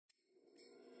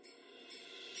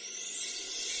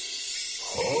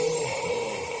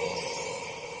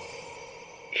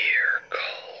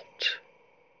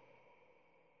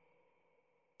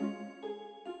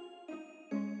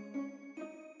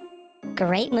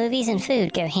Great movies and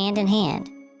food go hand in hand.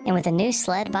 And with the new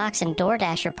Sledbox and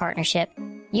DoorDasher partnership,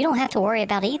 you don't have to worry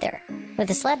about either. With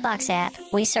the Sledbox app,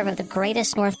 we serve up the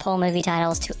greatest North Pole movie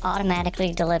titles to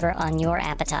automatically deliver on your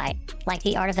appetite, like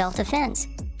The Art of Self-Defense,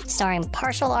 starring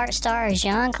martial arts star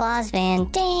Jean-Claude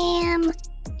Van Damme.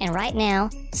 And right now,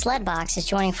 Sledbox is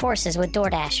joining forces with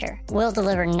DoorDasher. We'll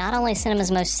deliver not only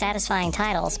cinema's most satisfying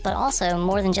titles, but also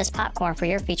more than just popcorn for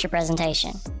your feature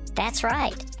presentation. That's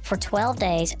right. For 12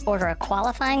 days, order a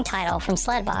qualifying title from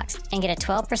Sledbox and get a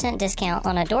 12% discount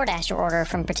on a DoorDasher order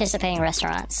from participating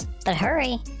restaurants. But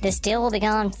hurry, this deal will be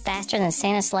gone faster than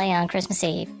Santa's sleigh on Christmas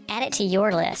Eve. Add it to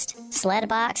your list.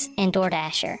 Sledbox and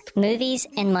DoorDasher. Movies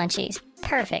and munchies.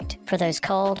 Perfect for those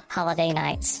cold holiday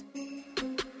nights.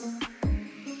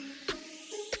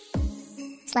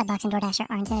 Sledbox and DoorDasher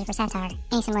are intended for satire.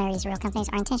 Any similarities to real companies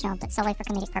are intentional, but solely for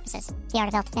comedic purposes. The Art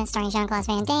of Self-Defense starring Jean-Claude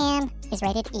Van Damme is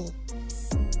rated E.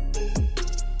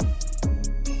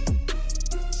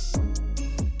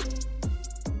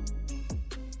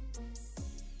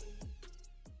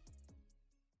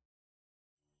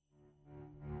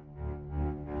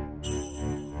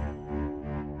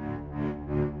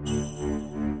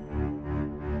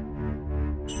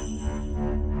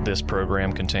 This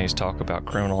program contains talk about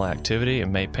criminal activity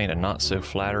and may paint a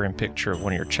not-so-flattering picture of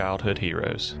one of your childhood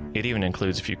heroes. It even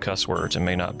includes a few cuss words and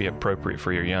may not be appropriate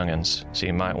for your youngins, so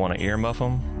you might want to earmuff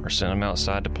them or send them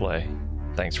outside to play.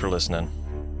 Thanks for listening.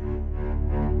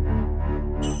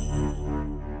 The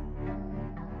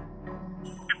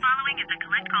following is a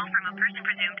collect call from a person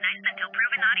presumed nice until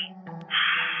proven naughty.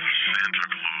 Santa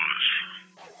Claus.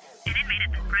 An inmate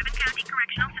at the Breven County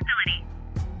Correctional Facility.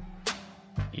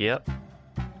 Yep.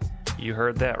 You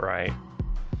heard that right.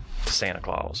 Santa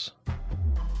Claus.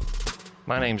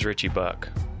 My name's Richie Buck.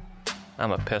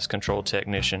 I'm a pest control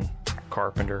technician,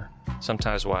 carpenter,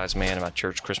 sometimes wise man in my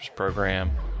church Christmas program,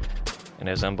 and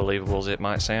as unbelievable as it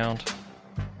might sound,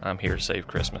 I'm here to save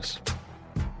Christmas.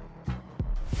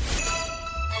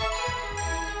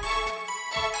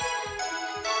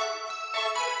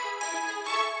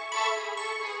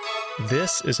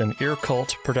 This is an Ear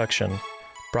Cult production,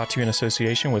 brought to you in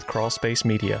association with Crawlspace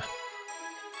Media.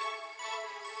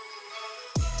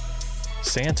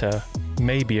 Santa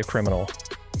may be a criminal.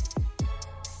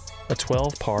 A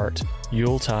 12-part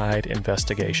Yuletide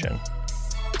investigation.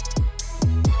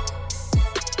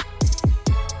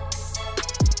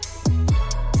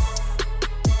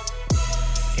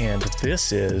 And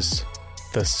this is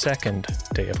the second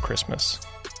day of Christmas.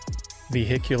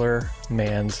 Vehicular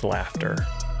man's laughter.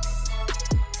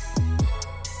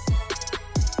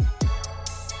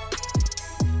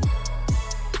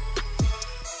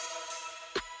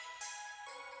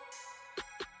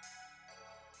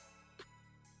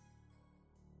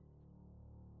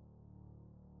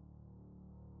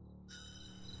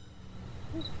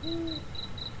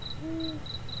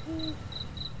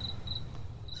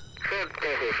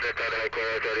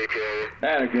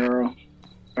 That a girl.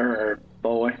 Or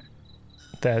boy.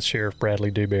 That's Sheriff Bradley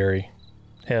Dewberry,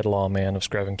 head lawman of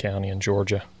Screven County in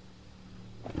Georgia.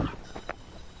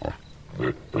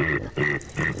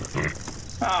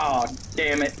 Oh,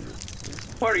 damn it.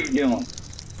 What are you doing?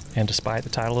 And despite the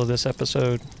title of this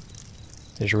episode,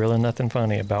 there's really nothing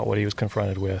funny about what he was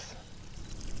confronted with.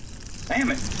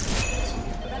 Damn it.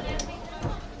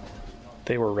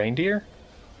 They were reindeer?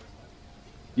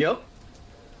 Yup.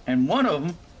 And one of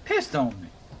them pissed on me.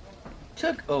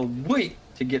 Took a week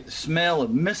to get the smell of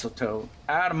mistletoe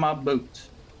out of my boots.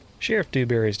 Sheriff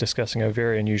Dewberry is discussing a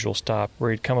very unusual stop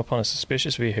where he'd come upon a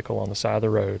suspicious vehicle on the side of the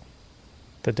road.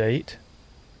 The date?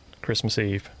 Christmas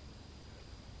Eve.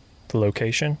 The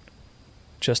location?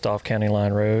 Just off County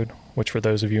Line Road, which for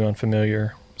those of you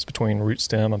unfamiliar, is between Root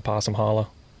Stem and Possum Hollow.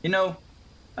 You know,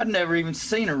 I'd never even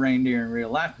seen a reindeer in real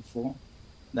life before.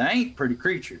 They ain't pretty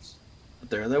creatures, but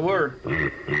there they were.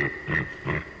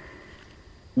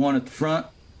 One at the front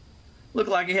looked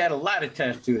like he had a light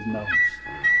attached to his nose.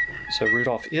 So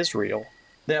Rudolph is real.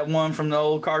 That one from the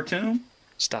old cartoon?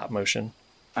 Stop motion.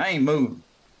 I ain't moving.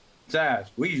 Besides,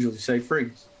 we usually say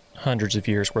freeze. Hundreds of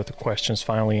years worth of questions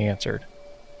finally answered.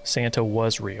 Santa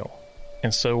was real,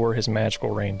 and so were his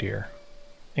magical reindeer,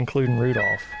 including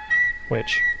Rudolph,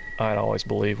 which I'd always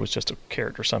believed was just a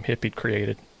character some hippie'd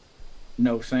created.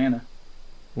 No Santa.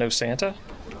 No Santa?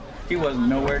 He wasn't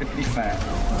nowhere to be found.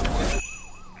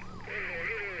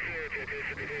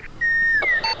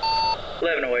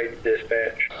 1108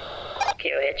 dispatch. Go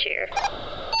ahead, Sheriff.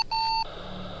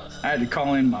 I had to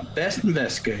call in my best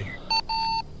investigator.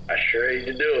 I sure hate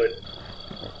to do it,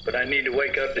 but I need to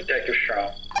wake up Detective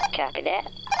Strong. Copy that.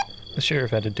 The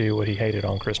sheriff had to do what he hated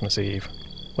on Christmas Eve,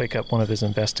 wake up one of his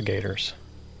investigators.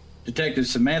 Detective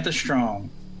Samantha Strong.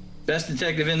 Best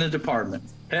detective in the department.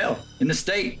 Hell, in the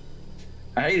state.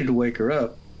 I hated to wake her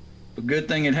up, but good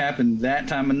thing it happened that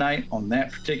time of night on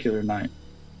that particular night.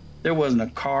 There wasn't a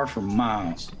car for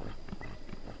miles.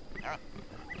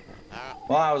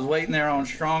 While I was waiting there on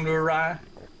Strong to arrive,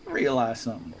 I realized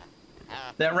something.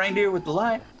 That reindeer with the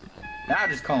light, I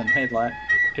just call him Headlight.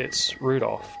 It's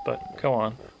Rudolph, but go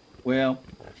on. Well,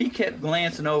 he kept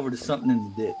glancing over to something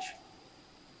in the ditch.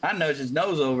 I nudged his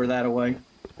nose over that away,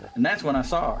 and that's when I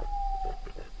saw her.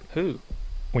 Who?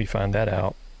 We find that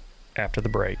out after the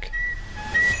break.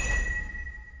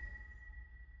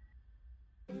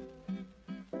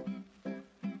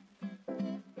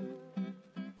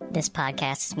 This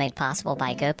podcast is made possible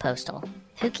by Go Postal.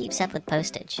 Who keeps up with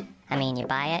postage? I mean, you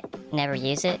buy it, never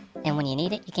use it, and when you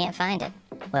need it, you can't find it.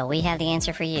 Well, we have the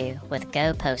answer for you with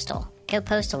Go Postal. Go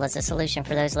Postal is a solution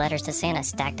for those letters to Santa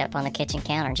stacked up on the kitchen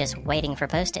counter just waiting for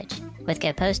postage. With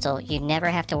Go Postal, you never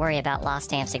have to worry about lost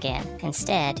stamps again.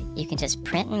 Instead, you can just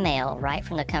print and mail right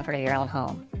from the comfort of your own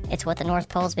home. It's what the North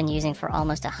Pole's been using for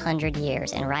almost 100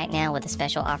 years, and right now with a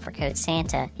special offer code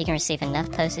SANTA, you can receive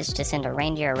enough postage to send a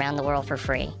reindeer around the world for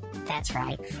free. That's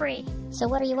right, free. So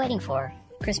what are you waiting for?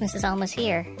 Christmas is almost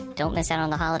here. Don't miss out on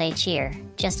the holiday cheer.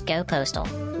 Just Go Postal.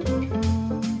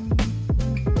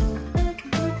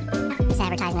 This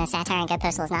advertisement of satire and Go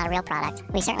Postal is not a real product.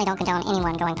 We certainly don't condone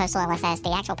anyone going postal unless that's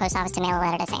the actual post office to mail a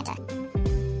letter to Santa.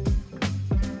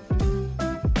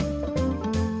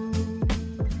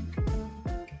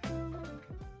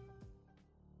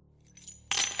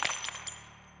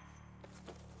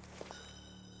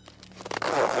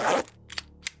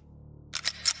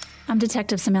 I'm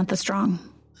Detective Samantha Strong.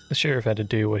 The sheriff had to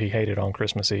do what he hated on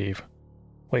Christmas Eve.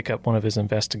 Wake up one of his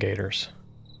investigators.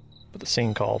 But the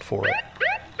scene called for it.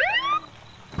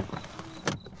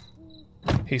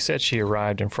 He said she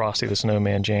arrived in Frosty the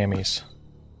Snowman jammies.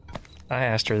 I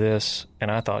asked her this,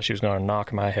 and I thought she was going to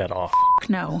knock my head off.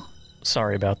 No.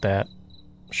 Sorry about that.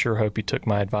 Sure hope you took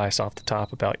my advice off the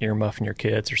top about earmuffing your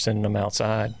kids or sending them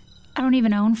outside. I don't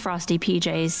even own Frosty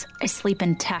PJs. I sleep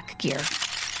in tack gear.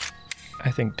 I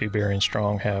think Dewberry and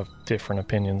Strong have different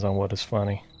opinions on what is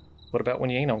funny. What about when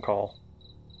you ain't on call?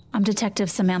 I'm Detective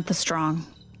Samantha Strong.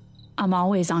 I'm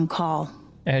always on call.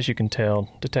 As you can tell,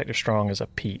 Detective Strong is a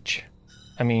peach.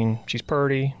 I mean, she's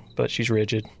purty, but she's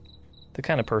rigid. The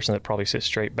kind of person that probably sits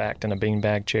straight backed in a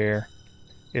beanbag chair,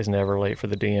 is never late for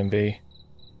the DMV.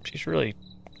 She's really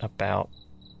about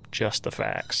just the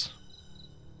facts.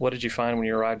 What did you find when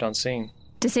you arrived on scene?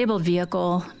 Disabled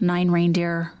vehicle, 9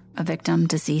 reindeer, a victim,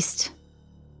 deceased.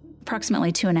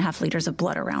 Approximately 2.5 liters of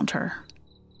blood around her.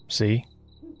 See?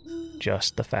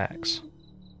 Just the facts.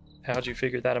 How'd you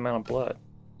figure that amount of blood?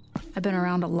 I've been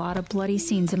around a lot of bloody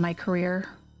scenes in my career,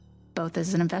 both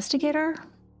as an investigator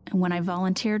and when I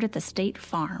volunteered at the state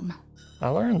farm. I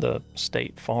learned the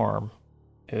state farm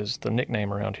is the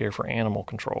nickname around here for animal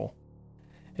control.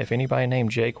 If anybody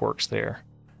named Jake works there,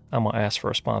 I'm going to ask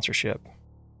for a sponsorship.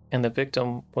 And the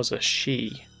victim was a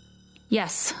she.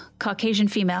 Yes, Caucasian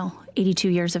female, 82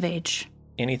 years of age.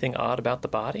 Anything odd about the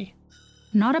body?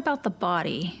 Not about the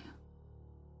body,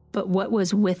 but what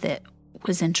was with it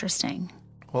was interesting.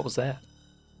 What was that?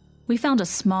 We found a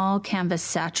small canvas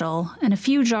satchel and a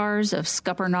few jars of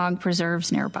Scuppernong preserves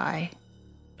nearby.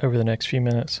 Over the next few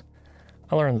minutes,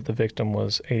 I learned that the victim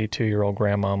was 82-year-old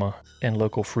grandmama and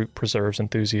local fruit preserves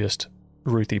enthusiast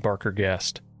Ruthie Barker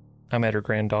Guest. I met her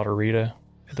granddaughter Rita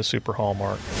at the Super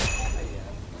Hallmark.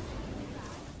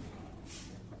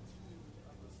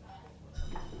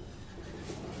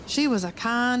 She was a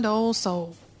kind old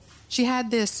soul. She had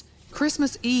this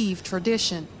Christmas Eve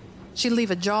tradition. She'd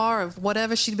leave a jar of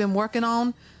whatever she'd been working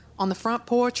on the front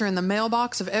porch or in the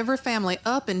mailbox of every family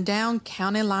up and down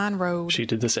County Line Road. She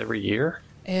did this every year?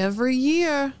 Every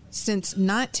year since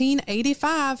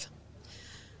 1985.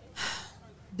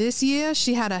 This year,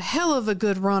 she had a hell of a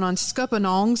good run on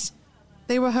Scuppernongs.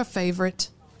 They were her favorite.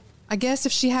 I guess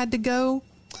if she had to go,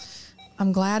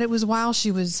 I'm glad it was while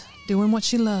she was doing what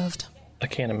she loved. I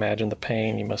can't imagine the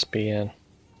pain you must be in.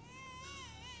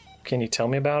 Can you tell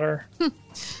me about her?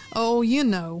 Oh, you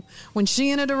know, when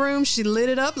she entered a room, she lit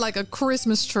it up like a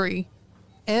Christmas tree.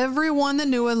 Everyone that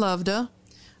knew her loved her.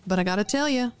 But I gotta tell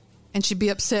you, and she'd be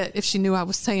upset if she knew I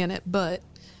was saying it, but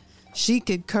she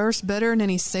could curse better than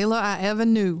any sailor I ever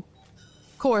knew.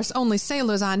 Of course, only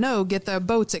sailors I know get their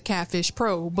boats at Catfish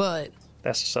Pro, but...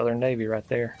 That's the Southern Navy right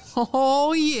there.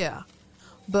 Oh, yeah.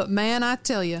 But man, I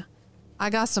tell you, I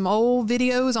got some old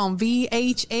videos on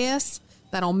VHS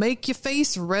that'll make your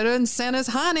face redder than Santa's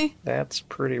honey. That's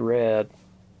pretty red.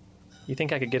 You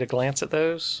think I could get a glance at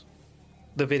those?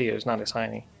 The video's not as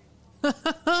hiney.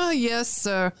 Yes,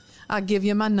 sir. I'll give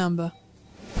you my number.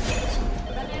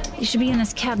 You should be in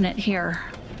this cabinet here.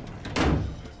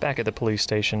 Back at the police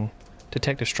station,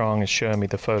 Detective Strong is showing me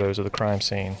the photos of the crime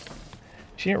scene.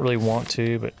 She didn't really want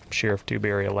to, but Sheriff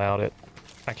Dewberry allowed it.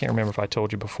 I can't remember if I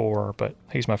told you before, but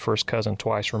he's my first cousin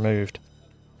twice removed.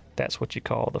 That's what you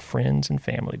call the friends and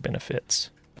family benefits.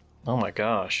 Oh my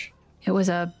gosh. It was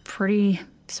a pretty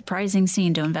surprising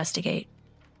scene to investigate.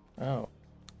 Oh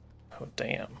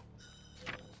damn.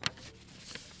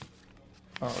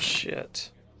 Oh shit.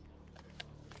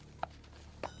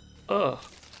 Ugh.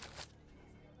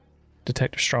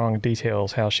 Detective Strong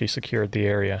details how she secured the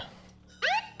area.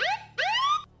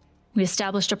 We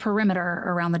established a perimeter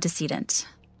around the decedent.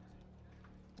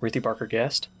 Ruthie Barker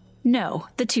Guest? No,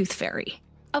 the Tooth Fairy.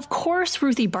 Of course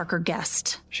Ruthie Barker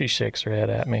Guest. She shakes her head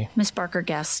at me. Miss Barker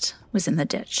Guest was in the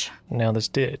ditch. Now this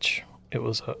ditch, it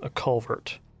was a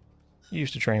culvert.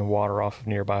 Used to drain water off of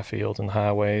nearby fields and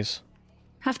highways.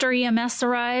 After EMS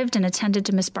arrived and attended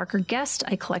to Miss Barker Guest,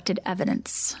 I collected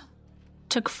evidence.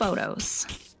 Took photos.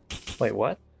 Wait,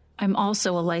 what? I'm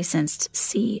also a licensed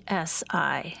CSI.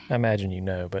 I imagine you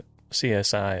know, but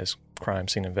CSI is crime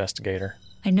scene investigator.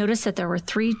 I noticed that there were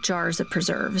 3 jars of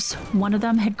preserves. One of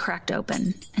them had cracked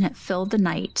open, and it filled the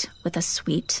night with a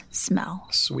sweet smell.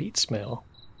 Sweet smell?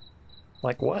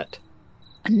 Like what?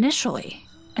 Initially,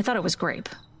 I thought it was grape,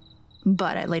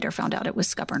 but I later found out it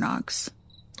was scuppernongs.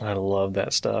 I love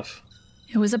that stuff.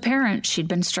 It was apparent she'd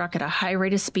been struck at a high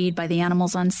rate of speed by the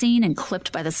animals on scene and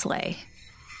clipped by the sleigh.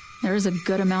 There was a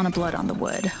good amount of blood on the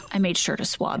wood. I made sure to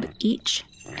swab each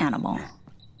animal.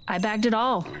 I bagged it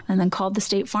all and then called the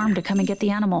state farm to come and get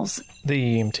the animals.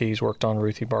 The EMTs worked on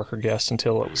Ruthie Barker Guest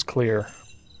until it was clear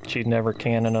she'd never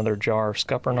can another jar of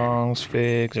scuppernongs,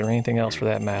 figs, or anything else for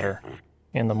that matter.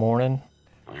 In the morning,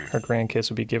 her grandkids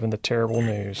would be given the terrible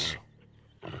news.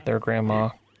 Their grandma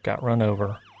got run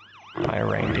over by a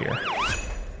reindeer.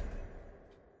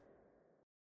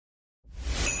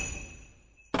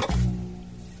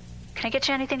 Can I get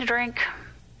you anything to drink?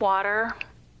 Water?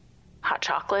 Hot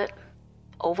chocolate?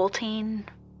 Ovaltine?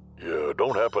 You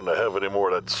don't happen to have any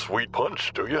more of that sweet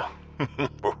punch, do you?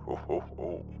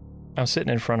 I'm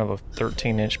sitting in front of a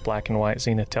 13-inch black and white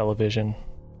Zenith television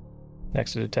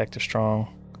next to Detective Strong.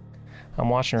 I'm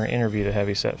watching her interview the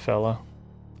heavyset fella.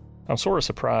 I'm sort of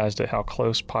surprised at how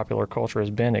close popular culture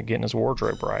has been at getting his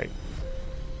wardrobe right.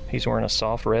 He's wearing a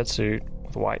soft red suit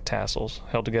with white tassels,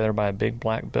 held together by a big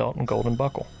black belt and golden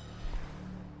buckle.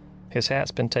 His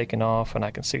hat's been taken off, and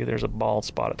I can see there's a bald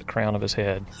spot at the crown of his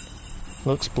head.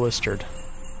 Looks blistered.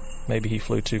 Maybe he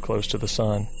flew too close to the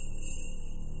sun.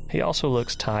 He also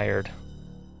looks tired.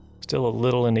 Still a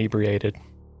little inebriated.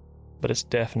 But it's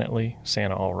definitely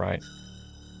Santa all right.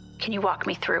 Can you walk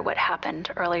me through what happened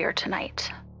earlier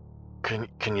tonight?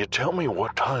 Can you tell me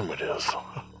what time it is?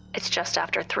 It's just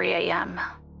after 3 a.m.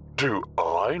 Do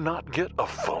I not get a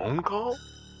phone call?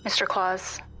 Mr.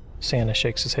 Claus? Santa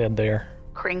shakes his head there.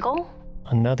 Kringle?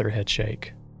 Another head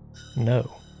shake.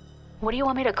 No. What do you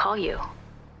want me to call you?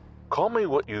 Call me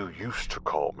what you used to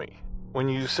call me when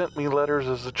you sent me letters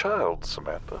as a child,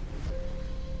 Samantha.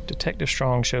 Detective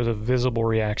Strong shows a visible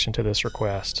reaction to this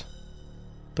request.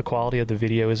 The quality of the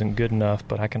video isn't good enough,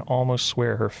 but I can almost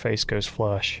swear her face goes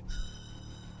flush.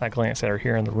 I glance at her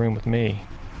here in the room with me.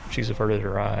 She's averted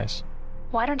her eyes.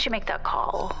 Why don't you make that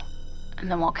call,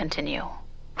 and then we'll continue.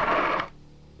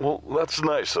 Well, that's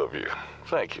nice of you.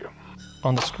 Thank you.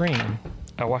 On the screen,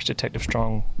 I watch Detective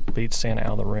Strong lead Santa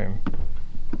out of the room.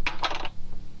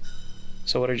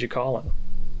 So what did you call him?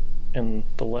 In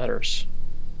the letters?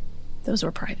 Those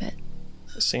were private.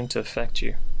 It seemed to affect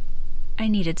you. I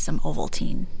needed some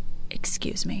Ovaltine.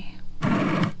 Excuse me.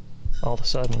 All of a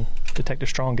sudden, Detective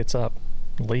Strong gets up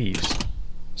and leaves.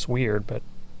 It's weird, but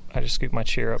I just scoop my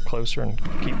chair up closer and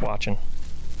keep watching.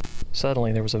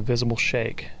 Suddenly, there was a visible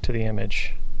shake to the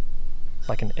image,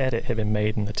 like an edit had been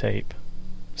made in the tape.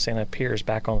 Santa appears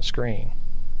back on the screen.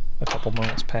 A couple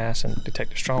moments pass, and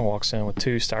Detective Strong walks in with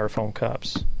 2 styrofoam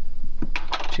cups.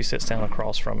 She sits down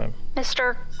across from him.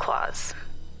 Mr. Claus.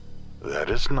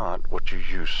 That is not what you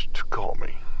used to call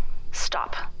me.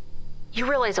 Stop. You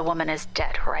realize a woman is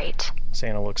dead, right?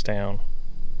 Santa looks down.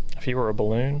 If he were a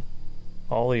balloon,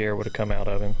 all the air would have come out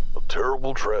of him. A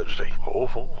terrible tragedy. Ho,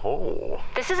 ho, ho.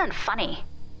 This isn't funny.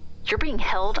 You're being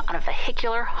held on a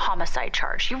vehicular homicide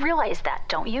charge. You realize that,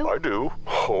 don't you? I do.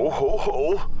 Ho, ho,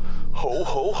 ho. Ho,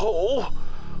 ho, ho.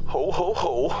 Ho, ho,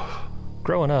 ho.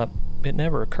 Growing up, it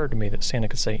never occurred to me that Santa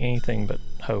could say anything but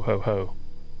ho, ho, ho.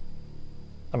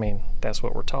 I mean, that's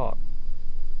what we're taught.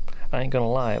 I ain't gonna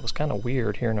lie, it was kind of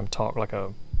weird hearing him talk like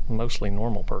a mostly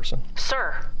normal person.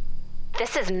 Sir,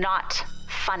 this is not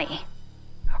funny.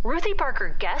 Ruthie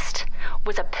Barker Guest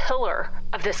was a pillar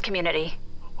of this community.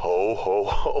 Ho, ho,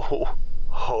 ho.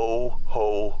 Ho,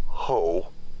 ho,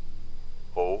 ho.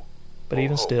 Ho. But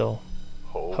even still,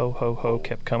 Ho, ho, ho, ho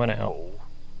kept coming out.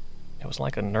 It was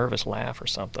like a nervous laugh or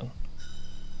something.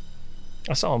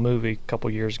 I saw a movie a couple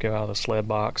years ago out of the Sled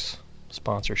Box,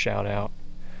 sponsor shout out,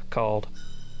 called,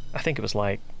 I think it was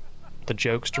like The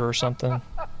Jokester or something.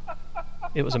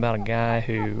 It was about a guy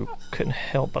who couldn't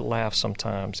help but laugh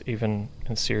sometimes, even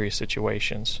in serious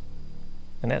situations.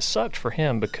 And that sucked for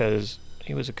him because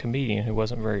he was a comedian who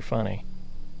wasn't very funny.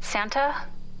 Santa,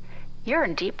 you're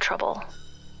in deep trouble.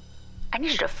 I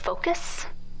need you to focus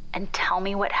and tell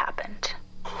me what happened.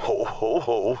 Ho, ho,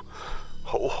 ho.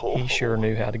 Ho, ho, He sure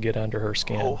knew how to get under her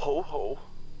skin. ho, ho, ho.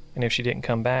 And if she didn't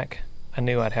come back, I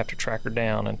knew I'd have to track her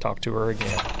down and talk to her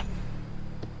again.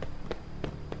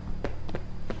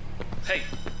 Hey,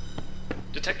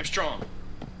 Detective Strong,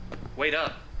 wait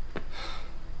up.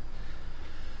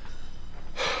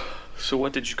 So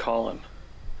what did you call him?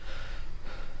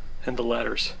 In the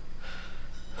letters.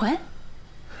 What?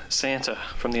 Santa,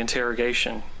 from the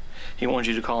interrogation. He wanted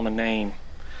you to call him a name.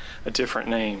 A different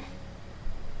name.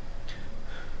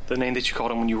 The name that you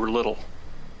called him when you were little.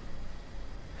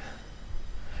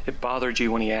 It bothered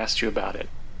you when he asked you about it.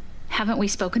 Haven't we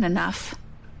spoken enough?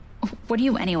 What are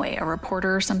you anyway, a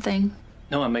reporter or something?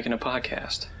 No, I'm making a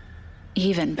podcast.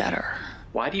 Even better.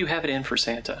 Why do you have it in for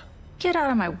Santa? Get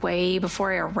out of my way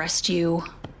before I arrest you.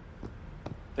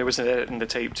 There was an edit in the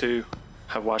tape, too.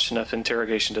 I've watched enough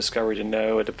interrogation Discovery to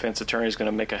know a defense attorney is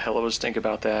going to make a hell of a stink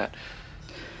about that.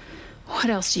 What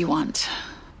else do you want?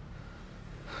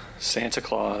 Santa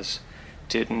Claus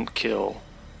didn't kill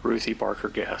Ruthie Barker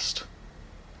Guest.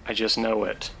 I just know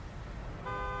it.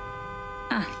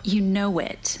 You know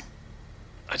it.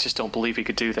 I just don't believe he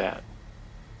could do that.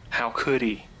 How could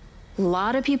he? A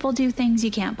lot of people do things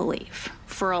you can't believe.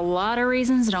 For a lot of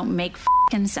reasons that don't make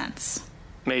f***ing sense.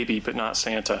 Maybe, but not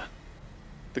Santa.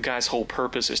 The guy's whole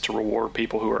purpose is to reward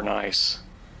people who are nice.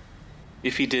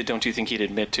 If he did, don't you think he'd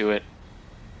admit to it?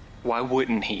 Why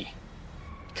wouldn't he?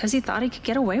 Because he thought he could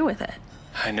get away with it.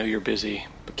 I know you're busy,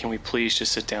 but can we please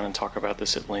just sit down and talk about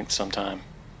this at length sometime?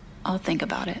 I'll think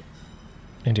about it.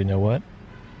 And you know what?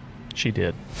 She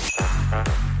did.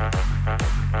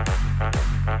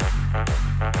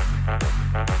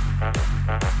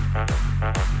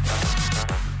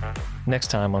 Next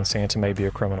time on Santa May Be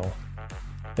a Criminal,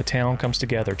 the town comes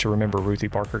together to remember Ruthie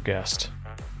Barker Guest.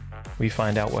 We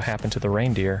find out what happened to the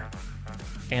reindeer,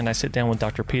 and I sit down with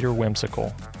Dr. Peter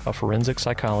Whimsical, a forensic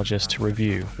psychologist, to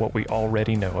review what we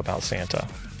already know about Santa.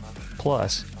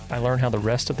 Plus, I learn how the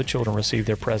rest of the children received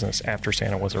their presents after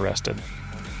Santa was arrested.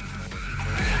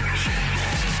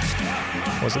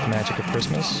 Was it the magic of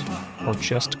Christmas, or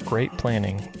just great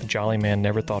planning the jolly man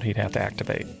never thought he'd have to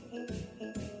activate?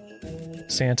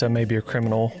 Santa May Be a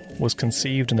Criminal was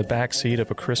conceived in the backseat of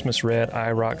a Christmas red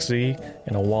IROC Z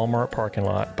in a Walmart parking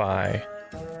lot by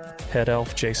head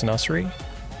elf Jason Ussery,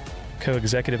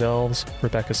 co-executive elves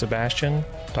Rebecca Sebastian,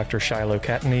 Dr. Shiloh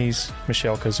Catanese,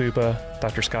 Michelle Kazuba,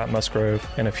 Dr. Scott Musgrove,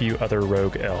 and a few other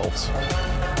rogue elves.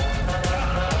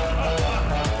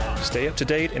 Stay up to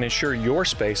date and ensure your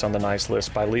space on the nice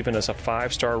list by leaving us a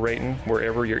 5-star rating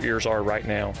wherever your ears are right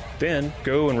now. Then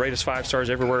go and rate us 5 stars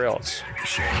everywhere else.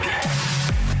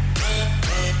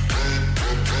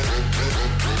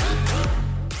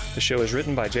 The show is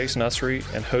written by Jason Ussery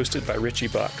and hosted by Richie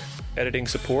Buck. Editing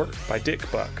support by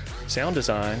Dick Buck. Sound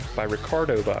design by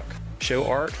Ricardo Buck. Show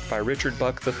art by Richard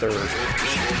Buck III.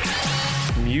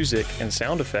 Music and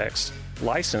sound effects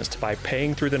licensed by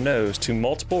paying through the nose to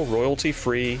multiple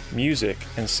royalty-free music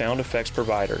and sound effects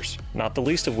providers, not the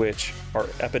least of which are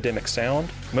Epidemic Sound,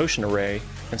 Motion Array,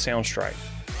 and Soundstrike.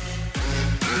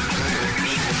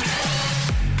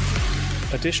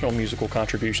 Additional musical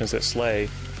contributions that slay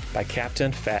by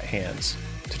Captain Fat Hands.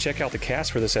 To check out the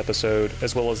cast for this episode,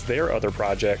 as well as their other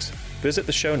projects, visit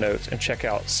the show notes and check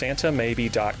out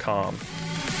santamaybe.com.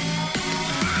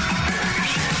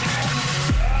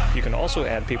 You can also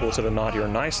add people to the naughty or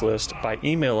nice list by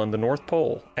emailing the North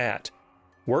Pole at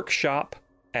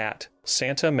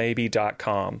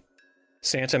workshop@santamaybe.com.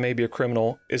 Santa May Be a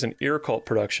Criminal is an Ear Cult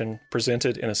production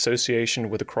presented in association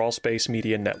with the Crawlspace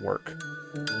Media Network.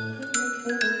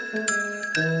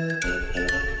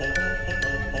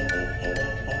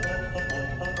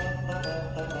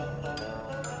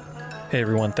 Hey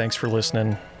everyone, thanks for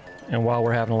listening. And while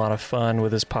we're having a lot of fun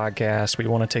with this podcast, we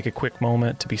want to take a quick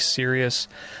moment to be serious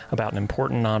about an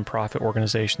important nonprofit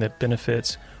organization that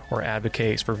benefits or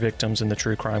advocates for victims in the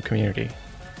true crime community.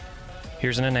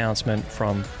 Here's an announcement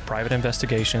from Private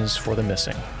Investigations for the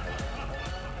Missing.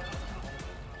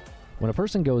 When a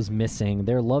person goes missing,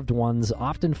 their loved ones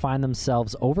often find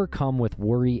themselves overcome with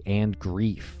worry and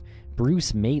grief.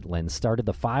 Bruce Maitland started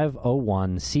the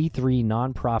 501c3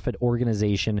 nonprofit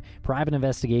organization Private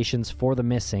Investigations for the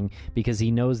Missing because he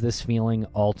knows this feeling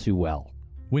all too well.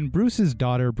 When Bruce's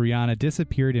daughter Brianna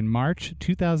disappeared in March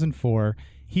 2004,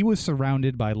 he was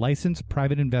surrounded by licensed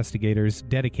private investigators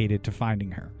dedicated to finding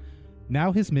her.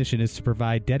 Now his mission is to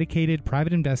provide dedicated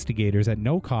private investigators at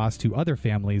no cost to other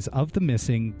families of the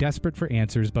missing, desperate for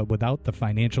answers but without the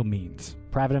financial means.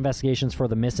 Private Investigations for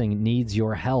the Missing needs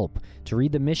your help. To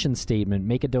read the mission statement,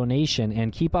 make a donation,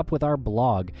 and keep up with our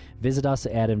blog, visit us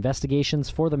at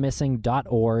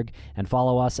investigationsforthemissing.org and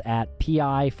follow us at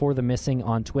PI for the Missing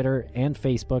on Twitter and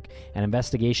Facebook and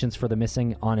Investigations for the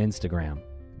Missing on Instagram.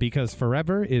 Because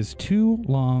forever is too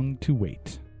long to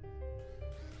wait.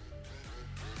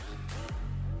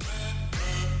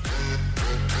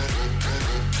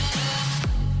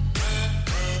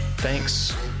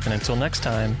 Thanks, and until next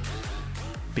time,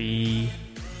 be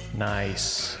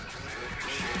nice.